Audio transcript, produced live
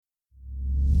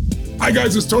Hi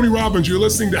guys, it's Tony Robbins. You're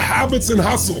listening to Habits and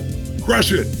Hustle.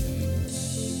 Crush it.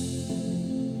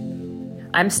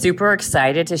 I'm super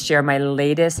excited to share my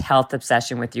latest health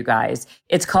obsession with you guys.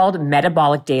 It's called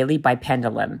Metabolic Daily by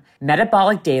Pendulum.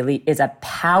 Metabolic Daily is a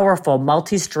powerful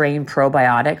multi-strain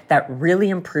probiotic that really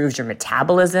improves your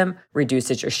metabolism,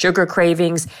 reduces your sugar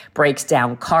cravings, breaks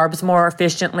down carbs more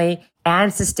efficiently,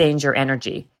 and sustains your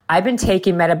energy. I've been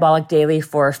taking Metabolic Daily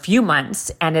for a few months,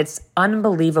 and it's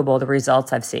unbelievable the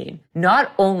results I've seen.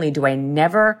 Not only do I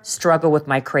never struggle with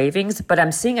my cravings, but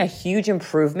I'm seeing a huge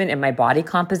improvement in my body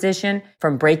composition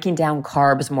from breaking down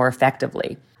carbs more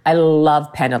effectively. I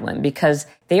love Pendulum because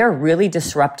they are really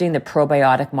disrupting the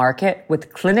probiotic market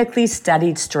with clinically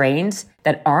studied strains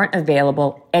that aren't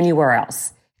available anywhere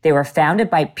else. They were founded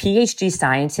by PhD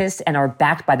scientists and are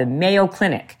backed by the Mayo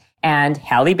Clinic and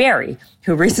Halle Berry,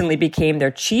 who recently became their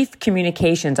chief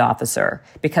communications officer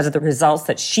because of the results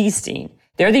that she's seen.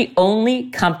 They're the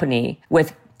only company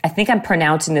with, I think I'm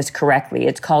pronouncing this correctly,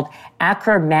 it's called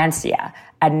Akkermansia,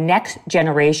 a next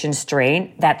generation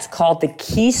strain that's called the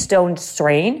Keystone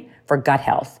strain for gut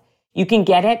health. You can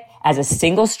get it as a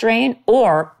single strain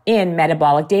or in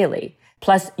Metabolic Daily.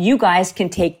 Plus, you guys can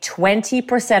take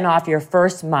 20% off your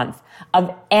first month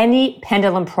of any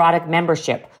Pendulum product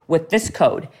membership with this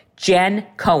code, Jen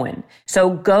Cohen.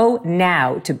 So go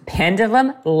now to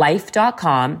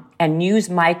pendulumlife.com and use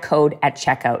my code at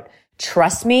checkout.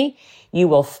 Trust me, you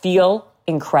will feel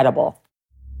incredible.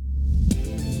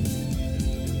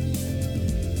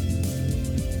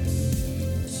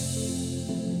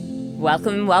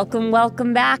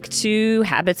 Welcome back to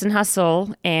Habits and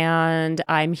Hustle. And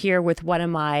I'm here with one of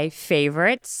my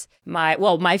favorites.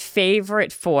 My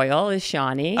favorite foil is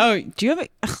Shawnee. Oh, do you have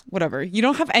whatever. You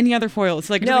don't have any other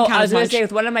foils. Like, no, I was going to say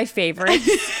with one of my favorites,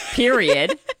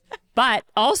 period. But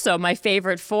also my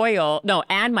favorite foil,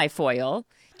 and my foil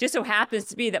just so happens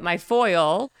to be that my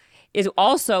foil is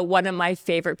also one of my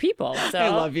favorite people. So I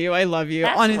love you.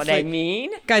 That's honestly what I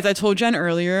mean. Guys, I told Jen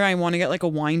earlier I want to get like a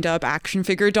wind-up action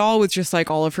figure doll with just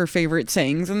like all of her favorite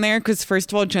sayings in there. Because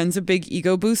first of all, Jen's a big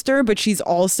ego booster, but she's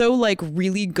also like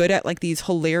really good at like these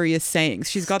hilarious sayings.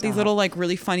 She's got these little like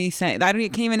really funny sayings. I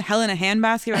can't even hell in a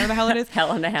handbasket, whatever the hell it is.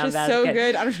 Hell in a handbasket. Just so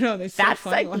good. I don't know. That's so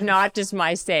like ones. Not just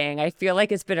my saying. I feel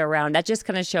like it's been around. That just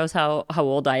kind of shows how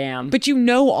old I am. But you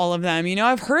know all of them. You know,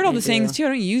 I've heard all the sayings too. I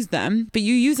don't use them, but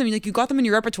you use them. Like you got them in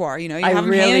your repertoire. You know, you have them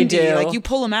really handy. do. Like you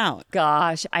pull them out.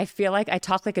 Gosh, I feel like I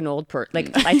talk like an old person.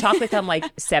 Like I talk like I'm like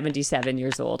 77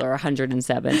 years old or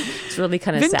 107. It's really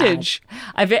kind of vintage.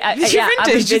 Sad.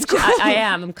 Vintage. I'm cool. I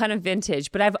am. I'm kind of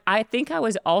vintage, but I think I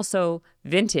was also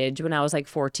vintage when I was like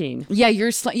 14. Yeah,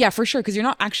 you're for sure, because you're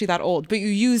not actually that old, but you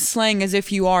use slang as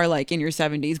if you are like in your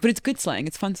 70s. But it's good slang.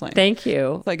 It's fun slang. Thank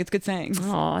you. It's like it's good sayings.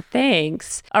 Oh,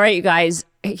 thanks. All right, you guys.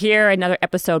 Here another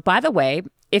episode. By the way,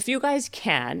 if you guys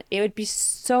can, it would be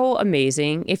so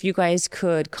amazing if you guys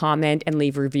could comment and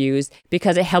leave reviews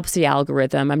because it helps the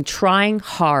algorithm. I'm trying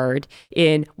hard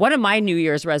in one of my New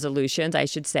Year's resolutions, I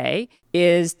should say,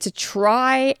 is to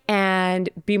try and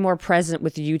be more present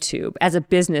with YouTube as a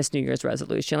business New Year's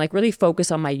resolution, like really focus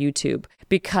on my YouTube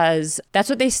because that's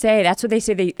what they say. That's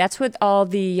what all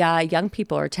the young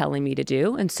people are telling me to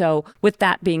do. And so with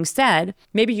that being said,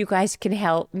 maybe you guys can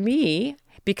help me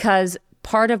because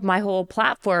part of my whole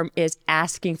platform is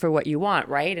asking for what you want,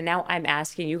 right? And now I'm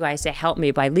asking you guys to help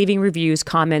me by leaving reviews,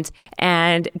 comments,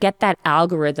 and get that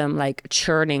algorithm like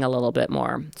churning a little bit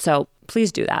more. So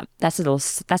please do that. That's a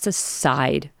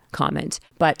side comment.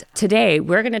 But today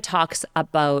we're going to talk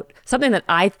about something that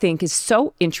I think is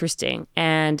so interesting.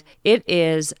 And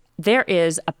there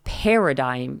is a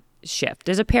paradigm shift.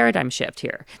 There's a paradigm shift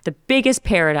here. The biggest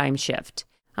paradigm shift.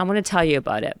 I want to tell you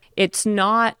about it. It's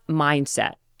not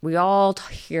mindset. We all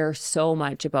hear so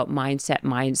much about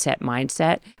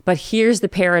mindset, but here's the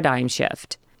paradigm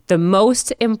shift. The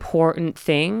most important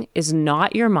thing is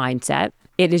not your mindset,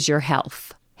 it is your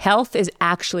health. Health is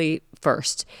actually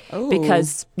first. Oh.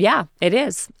 Because, yeah, it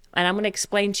is. And I'm going to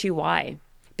explain to you why.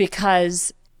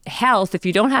 Because health, if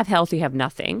you don't have health, you have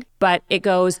nothing. But it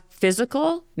goes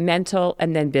physical, mental,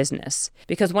 and then business.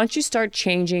 Because once you start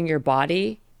changing your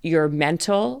body, your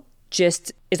mental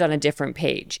just is on a different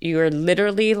page. You're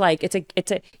literally like,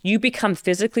 you become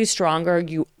physically stronger.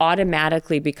 You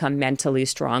automatically become mentally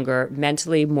stronger,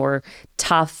 mentally more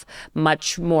tough,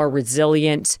 much more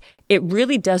resilient. It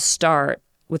really does start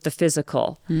with the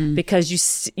physical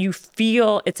because you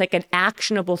feel it's like an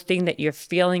actionable thing that you're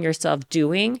feeling yourself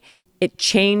doing. It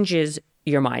changes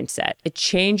your mindset. It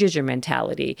changes your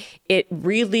mentality. It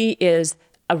really is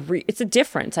it's a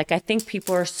difference. Like I think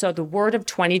people are the word of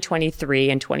 2023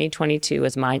 and 2022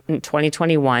 is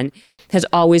 2021 has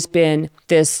always been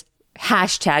this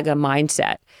hashtag a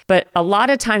mindset. But a lot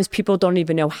of times people don't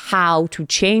even know how to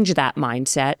change that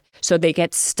mindset. So they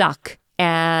get stuck.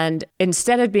 And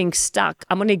instead of being stuck,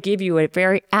 I'm going to give you a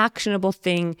very actionable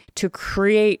thing to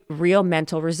create real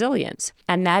mental resilience.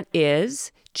 And that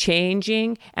is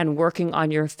changing and working on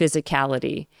your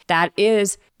physicality. That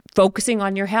is focusing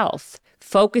on your health,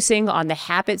 focusing on the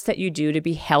habits that you do to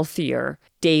be healthier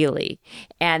daily.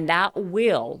 And that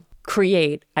will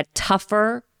create a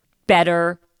tougher,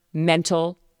 better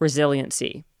mental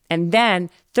resiliency. And then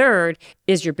third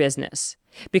is your business,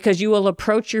 because you will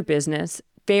approach your business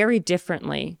very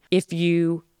differently if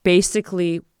you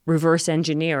basically reverse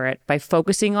engineer it by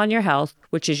focusing on your health,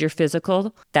 which is your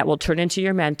physical, that will turn into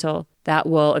your mental, that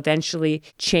will eventually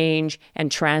change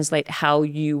and translate how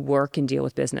you work and deal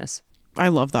with business. I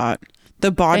love that.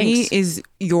 The body Thanks. is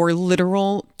your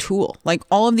literal tool. Like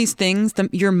all of these things,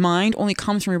 your mind only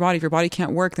comes from your body. If your body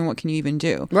can't work, then what can you even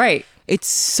do? Right. It's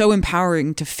so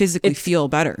empowering to physically feel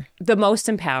better. The most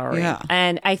empowering. Yeah.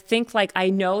 And I think I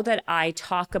know that I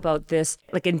talk about this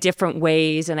in different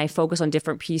ways and I focus on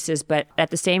different pieces, but at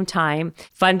the same time,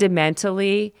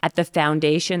 fundamentally at the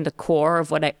foundation, the core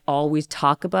of what I always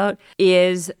talk about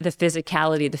is the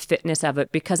physicality, the fitness of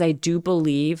it, because I do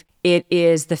believe it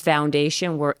is the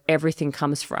foundation where everything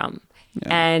comes from. Yeah.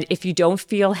 And if you don't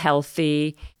feel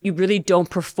healthy, you really don't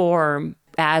perform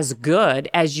as good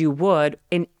as you would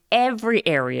in every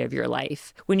area of your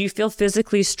life. When you feel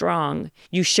physically strong,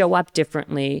 you show up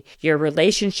differently. Your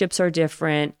relationships are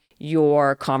different.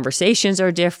 Your conversations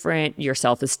are different. Your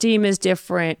self-esteem is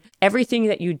different. Everything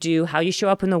that you do, how you show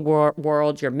up in the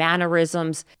world, your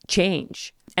mannerisms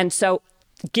change. And so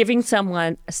giving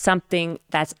someone something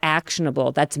that's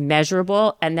actionable, that's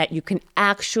measurable, and that you can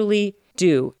actually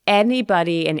do.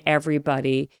 Anybody and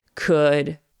everybody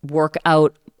could work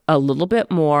out a little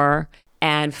bit more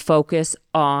and focus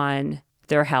on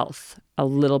their health a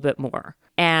little bit more.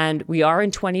 And we are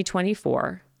in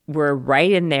 2024. We're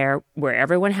right in there where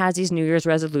everyone has these New Year's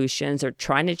resolutions. They're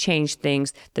trying to change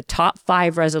things. The top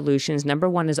 5 resolutions, number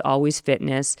 1 is always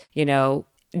fitness.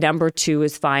 Number 2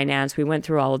 is finance. We went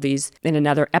through all of these in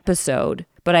another episode.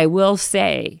 But I will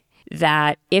say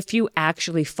that if you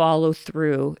actually follow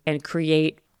through and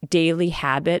create daily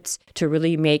habits to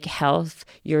really make health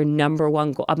your number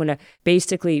 1 goal, you're going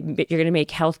to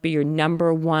make health be your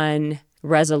number 1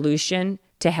 resolution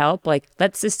to help.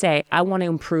 Let's just say I want to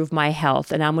improve my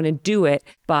health and I'm going to do it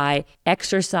by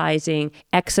exercising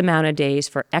X amount of days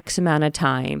for X amount of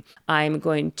time. I'm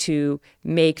going to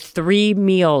make 3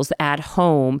 meals at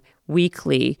home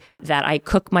weekly that I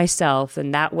cook myself,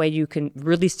 and that way you can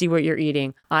really see what you're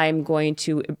eating. I'm going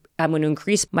to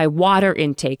increase my water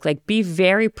intake. Be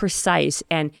very precise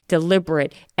and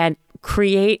deliberate and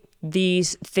create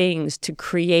these things to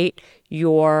create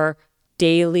your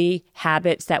daily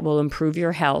habits that will improve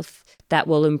your health, that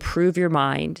will improve your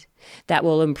mind, that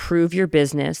will improve your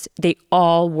business. They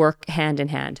all work hand in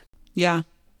hand. Yeah.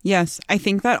 Yes. I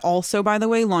think that also, by the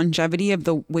way, longevity of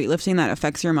the weightlifting that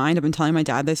affects your mind. I've been telling my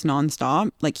dad this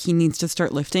nonstop. He needs to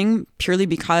start lifting purely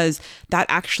because that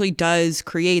actually does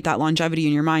create that longevity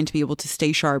in your mind to be able to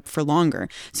stay sharp for longer.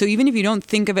 So even if you don't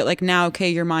think of it now,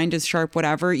 okay, your mind is sharp,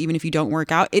 whatever, even if you don't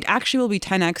work out, it actually will be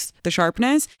 10x the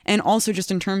sharpness. And also just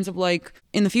in terms of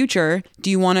in the future, do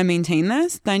you want to maintain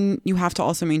this? Then you have to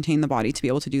also maintain the body to be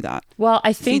able to do that. Well,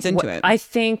 I think I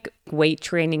think weight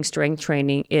training, strength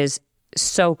training is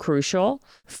so crucial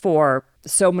for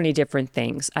so many different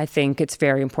things. I think it's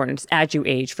very important as you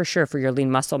age, for sure, for your lean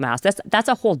muscle mass. That's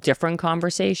a whole different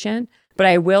conversation. But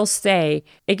I will say,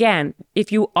 again,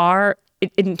 if you are,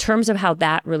 in terms of how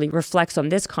that really reflects on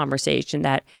this conversation,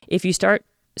 that if you start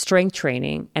strength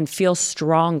training and feel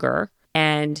stronger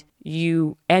and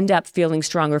you end up feeling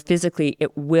stronger physically,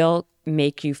 it will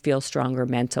make you feel stronger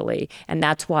mentally. And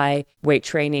that's why weight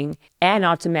training, and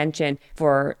not to mention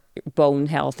for bone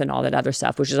health and all that other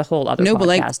stuff, which is a whole other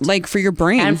podcast. But for your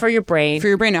brain. And for your brain. For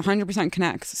your brain, 100%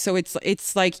 connects. So it's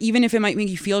even if it might make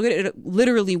you feel good, it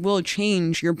literally will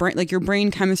change your brain. Your brain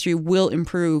chemistry will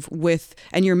improve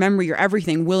and your memory, your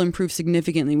everything will improve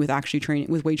significantly with actually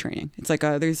training, with weight training. It's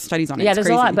there's studies on it. Yeah, it's there's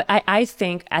crazy. a lot. But I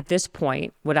think at this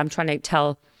point, what I'm trying to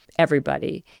tell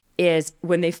everybody is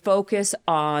when they focus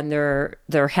on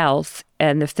their health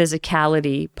and the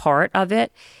physicality part of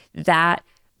it, that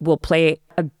will play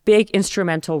a big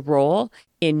instrumental role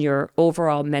in your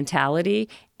overall mentality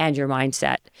and your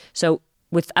mindset. So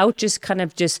without just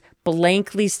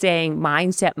blankly saying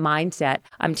mindset,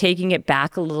 I'm taking it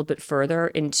back a little bit further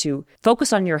into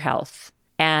focus on your health,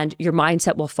 and your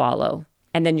mindset will follow,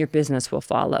 and then your business will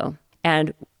follow.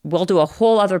 And we'll do a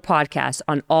whole other podcast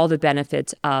on all the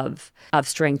benefits of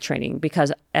strength training,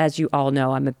 because as you all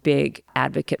know, I'm a big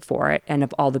advocate for it and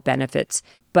of all the benefits.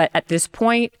 But at this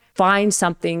point, find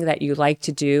something that you like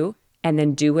to do and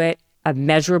then do it a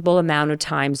measurable amount of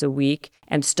times a week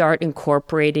and start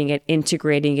incorporating it,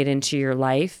 integrating it into your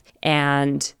life.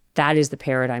 And that is the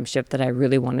paradigm shift that I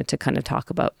really wanted to kind of talk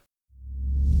about.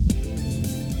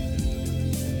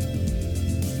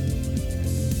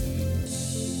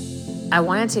 I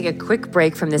want to take a quick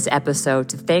break from this episode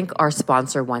to thank our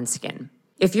sponsor, OneSkin.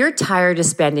 If you're tired of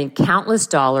spending countless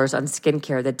dollars on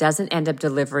skincare that doesn't end up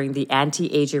delivering the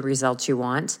anti-aging results you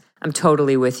want, I'm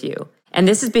totally with you. And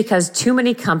this is because too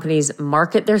many companies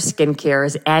market their skincare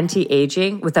as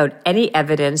anti-aging without any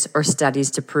evidence or studies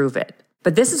to prove it.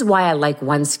 But this is why I like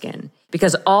OneSkin,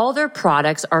 because all their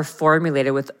products are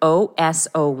formulated with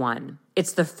OS01.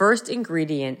 It's the first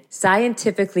ingredient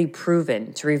scientifically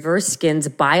proven to reverse skin's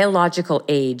biological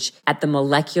age at the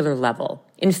molecular level.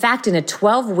 In fact, in a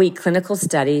 12-week clinical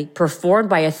study performed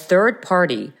by a third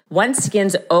party,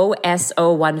 OneSkin's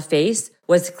OS01 face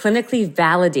was clinically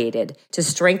validated to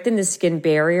strengthen the skin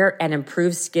barrier and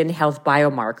improve skin health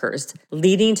biomarkers,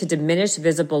 leading to diminished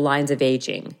visible lines of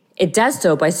aging. It does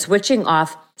so by switching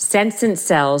off senescent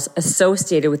cells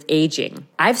associated with aging.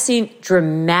 I've seen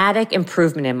dramatic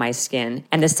improvement in my skin,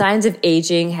 and the signs of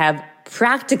aging have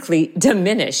practically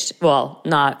diminished. Well,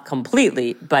 not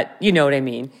completely, but you know what I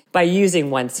mean, by using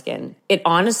OneSkin.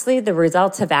 The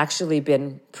results have actually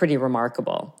been pretty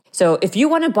remarkable. So if you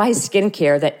want to buy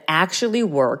skincare that actually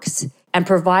works and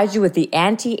provides you with the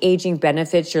anti-aging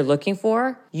benefits you're looking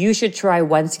for, you should try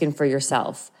OneSkin for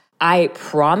yourself. I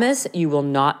promise you will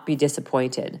not be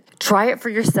disappointed. Try it for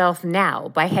yourself now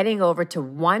by heading over to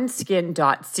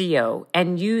oneskin.co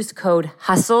and use code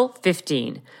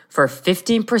HUSTLE15 for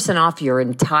 15% off your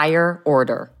entire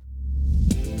order.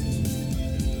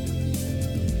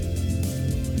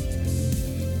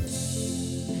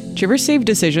 Do you ever save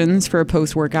decisions for a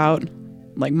post-workout,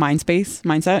 like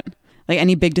mindset? Like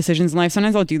any big decisions in life?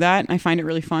 Sometimes I'll do that. I find it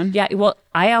really fun. Yeah, well,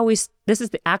 this is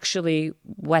actually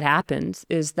what happens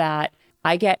is that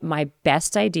I get my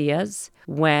best ideas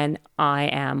when I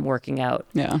am working out.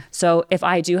 Yeah. So if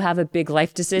I do have a big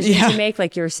life decision to make,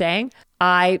 like you're saying,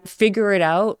 I figure it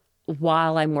out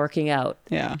while I'm working out.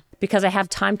 Yeah. Because I have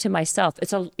time to myself.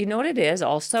 You know what it is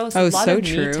also? It's a lot so of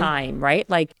true. me time, right?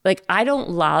 Like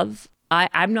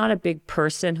I'm not a big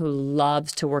person who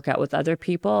loves to work out with other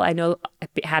people. I know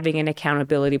having an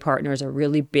accountability partner is a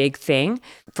really big thing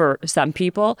for some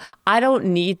people. I don't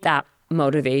need that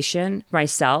motivation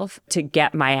myself to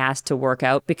get my ass to work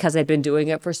out because I've been doing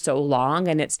it for so long,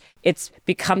 and it's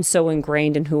become so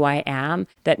ingrained in who I am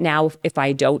that now if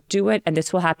I don't do it, and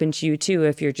this will happen to you too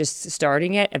if you're just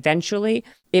starting it, eventually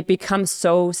it becomes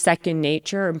so second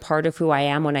nature and part of who I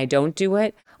am. When I don't do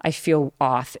it, I feel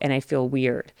off and I feel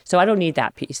weird. So I don't need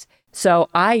that piece. So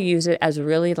I use it as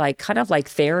really kind of like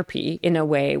therapy in a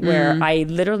way where I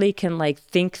literally can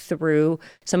think through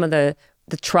some of the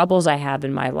troubles I have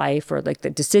in my life or the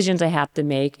decisions I have to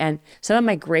make. And some of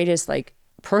my greatest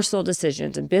personal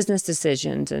decisions and business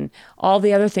decisions and all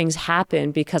the other things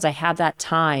happen because I have that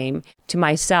time to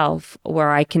myself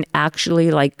where I can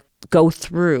actually go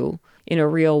through in a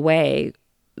real way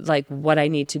what I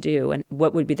need to do and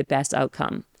what would be the best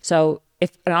outcome. So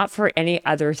if not for any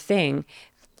other thing,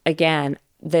 again,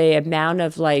 the amount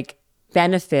of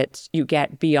benefits you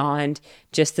get beyond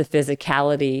just the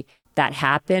physicality that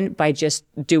happen by just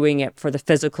doing it for the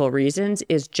physical reasons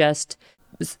is just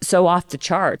so off the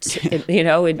charts,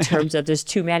 in terms of there's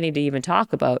too many to even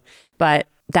talk about. But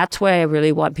that's what I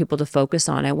really want people to focus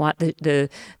on. I want the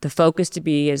focus to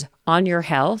be is on your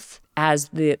health as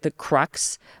the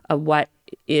crux of what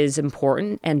is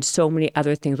important, and so many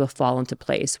other things will fall into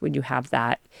place when you have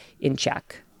that in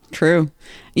check. True.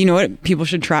 You know what people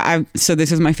should try? So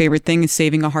this is my favorite thing is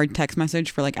saving a hard text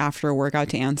message for after a workout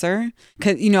to answer.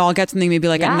 Because, I'll get something maybe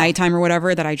at nighttime or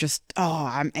whatever that I just,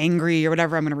 I'm angry or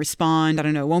whatever. I'm going to respond. I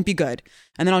don't know. It won't be good.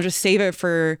 And then I'll just save it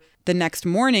for the next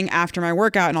morning after my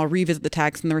workout and I'll revisit the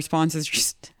text and the response is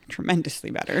just tremendously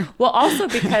better. Well, also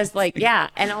because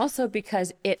and also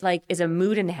because it is a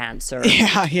mood enhancer.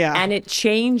 Yeah. And it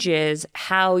changes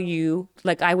how you,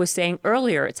 I was saying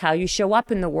earlier, it's how you show up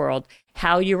in the world,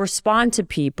 how you respond to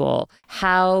people,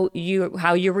 how you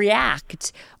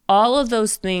react. All of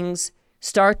those things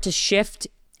start to shift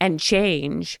and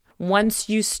change once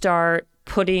you start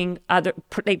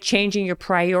changing your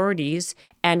priorities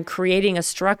and creating a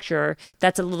structure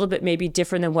that's a little bit maybe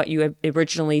different than what you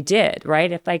originally did,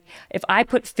 right? If I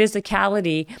put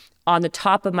physicality on the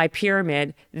top of my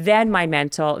pyramid, then my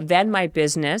mental, then my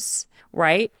business,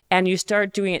 right? And you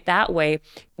start doing it that way,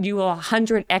 you will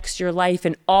 100x your life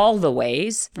in all the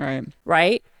ways,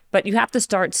 right? But you have to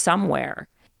start somewhere.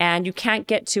 And you can't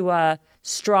get to a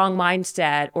strong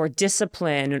mindset or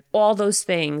discipline and all those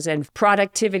things and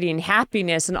productivity and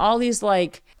happiness and all these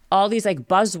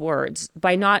buzzwords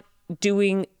by not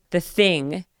doing the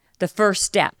first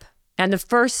step. And the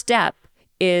first step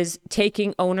is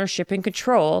taking ownership and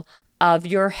control of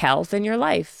your health and your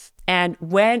life. And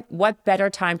what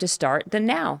better time to start than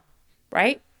now,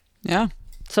 right? Yeah.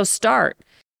 So start,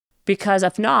 because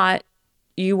if not,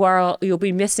 you'll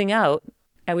be missing out.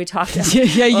 And we talked about you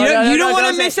don't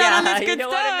want to miss out on this good stuff. You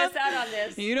don't want to miss out on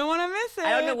this. You don't want to miss it. I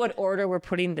don't know what order we're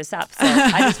putting this up. So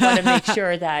I just want to make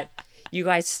sure that you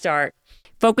guys start.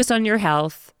 Focus on your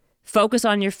health. Focus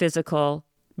on your physical.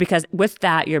 Because with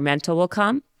that, your mental will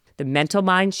come. The mental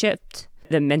mind shift,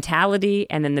 the mentality,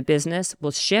 and then the business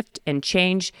will shift and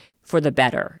change for the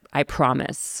better. I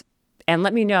promise. And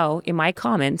let me know in my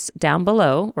comments down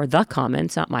below, or the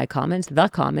comments, not my comments, the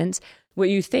comments, what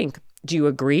you think. Do you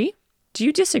agree? Do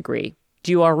you disagree?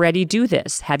 Do you already do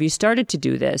this? Have you started to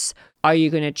do this? Are you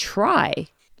going to try?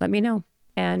 Let me know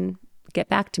and get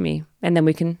back to me. And then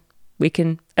we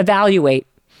can evaluate.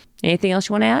 Anything else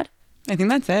you want to add? I think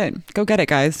that's it. Go get it,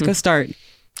 guys. Go start.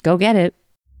 Go get it.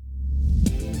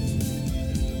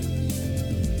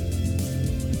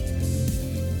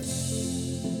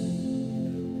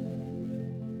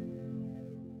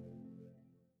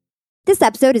 This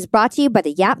episode is brought to you by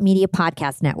the Yap Media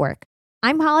Podcast Network.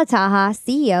 I'm Hala Taha,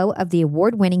 CEO of the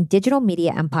award-winning digital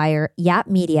media empire, Yap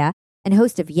Media, and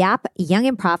host of Yap Young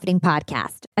and Profiting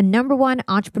Podcast, a #1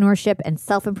 entrepreneurship and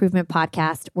self-improvement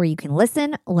podcast where you can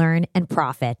listen, learn, and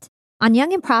profit. On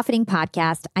Young and Profiting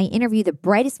Podcast, I interview the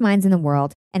brightest minds in the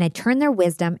world, and I turn their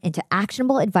wisdom into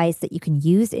actionable advice that you can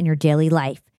use in your daily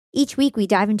life. Each week, we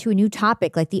dive into a new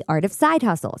topic like the art of side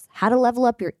hustles, how to level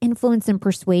up your influence and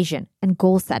persuasion, and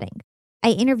goal setting.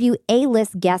 I interview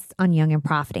A-list guests on Young and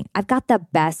Profiting. I've got the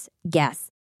best guests,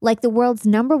 like the world's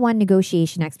 #1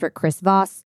 negotiation expert, Chris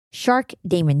Voss, Shark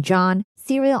Damon John,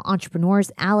 serial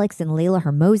entrepreneurs Alex and Layla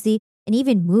Hermosi, and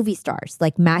even movie stars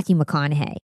like Matthew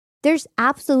McConaughey. There's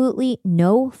absolutely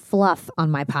no fluff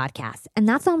on my podcast, and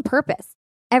that's on purpose.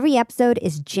 Every episode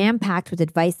is jam-packed with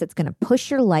advice that's going to push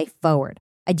your life forward.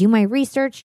 I do my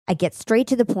research, I get straight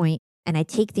to the point, and I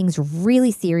take things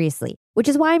really seriously, which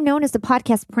is why I'm known as the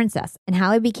podcast princess and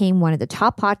how I became one of the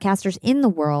top podcasters in the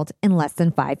world in less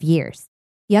than 5 years.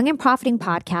 Young and Profiting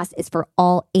Podcast is for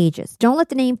all ages. Don't let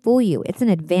the name fool you. It's an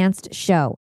advanced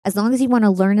show. As long as you want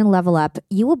to learn and level up,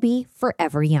 you will be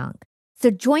forever young. So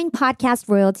join Podcast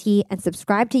Royalty and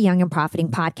subscribe to Young and Profiting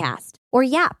Podcast, or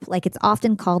YAP, like it's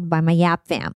often called by my YAP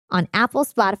fam, on Apple,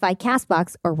 Spotify,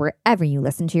 CastBox, or wherever you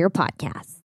listen to your podcasts.